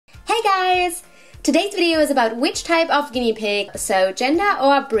Hey guys! Today's video is about which type of guinea pig, so gender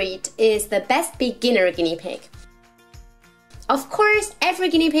or breed, is the best beginner guinea pig. Of course, every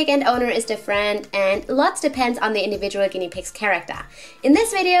guinea pig and owner is different and lots depends on the individual guinea pig's character. In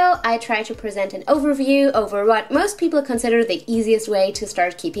this video, I try to present an overview over what most people consider the easiest way to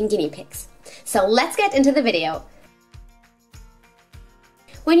start keeping guinea pigs. So let's get into the video.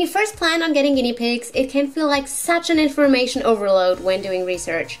 When you first plan on getting guinea pigs, it can feel like such an information overload when doing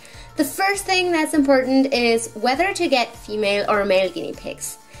research. The first thing that's important is whether to get female or male guinea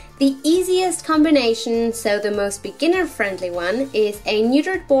pigs. The easiest combination, so the most beginner-friendly one, is a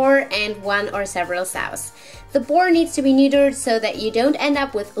neutered boar and one or several sows. The boar needs to be neutered so that you don't end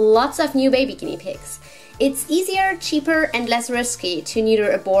up with lots of new baby guinea pigs. It's easier, cheaper and less risky to neuter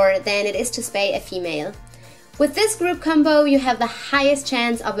a boar than it is to spay a female. With this group combo, you have the highest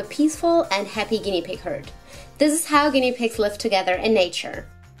chance of a peaceful and happy guinea pig herd. This is how guinea pigs live together in nature.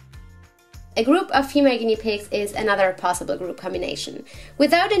 A group of female guinea pigs is another possible group combination.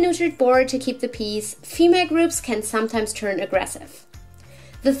 Without a neutered boar to keep the peace, female groups can sometimes turn aggressive.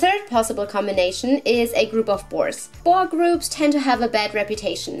 The third possible combination is a group of boars. Boar groups tend to have a bad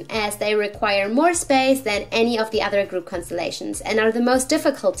reputation as they require more space than any of the other group constellations and are the most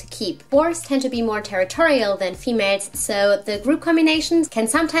difficult to keep. Boars tend to be more territorial than females, so the group combinations can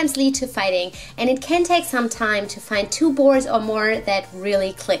sometimes lead to fighting, and it can take some time to find two boars or more that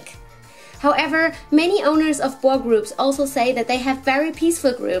really click. However, many owners of boar groups also say that they have very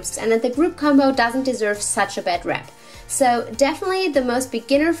peaceful groups and that the group combo doesn't deserve such a bad rep. So definitely the most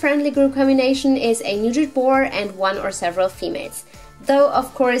beginner-friendly group combination is a neutered boar and one or several females. Though,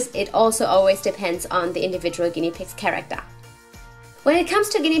 of course, it also always depends on the individual guinea pig's character. When it comes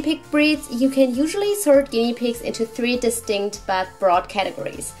to guinea pig breeds, you can usually sort guinea pigs into three distinct but broad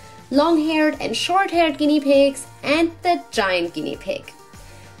categories: long-haired and short-haired guinea pigs and the giant guinea pig.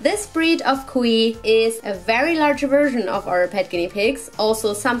 This breed of Kui is a very large version of our pet guinea pigs,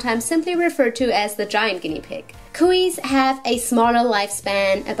 also sometimes simply referred to as the giant guinea pig. Kuis have a smaller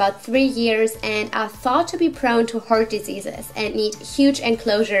lifespan, about 3 years, and are thought to be prone to heart diseases and need huge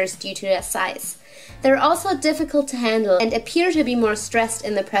enclosures due to their size. They're also difficult to handle and appear to be more stressed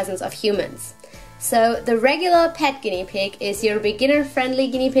in the presence of humans. So the regular pet guinea pig is your beginner-friendly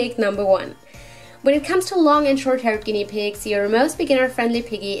guinea pig number one. When it comes to long and short-haired guinea pigs, your most beginner-friendly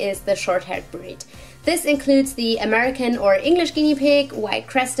piggy is the short-haired breed. This includes the American or English guinea pig,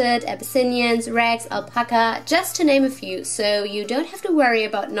 white-crested, Abyssinians, Rex, alpaca, just to name a few, so you don't have to worry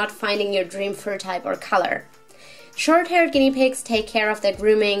about not finding your dream fur type or color. Short-haired guinea pigs take care of their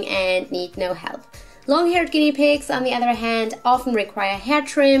grooming and need no help. Long-haired guinea pigs, on the other hand, often require hair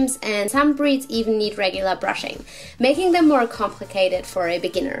trims, and some breeds even need regular brushing, making them more complicated for a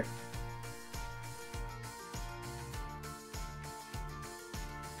beginner.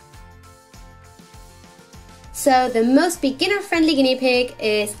 So the most beginner-friendly guinea pig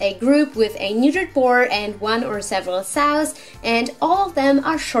is a group with a neutered boar and one or several sows, and all of them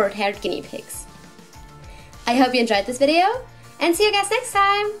are short-haired guinea pigs. I hope you enjoyed this video, and see you guys next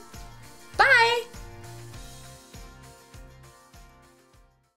time! Bye!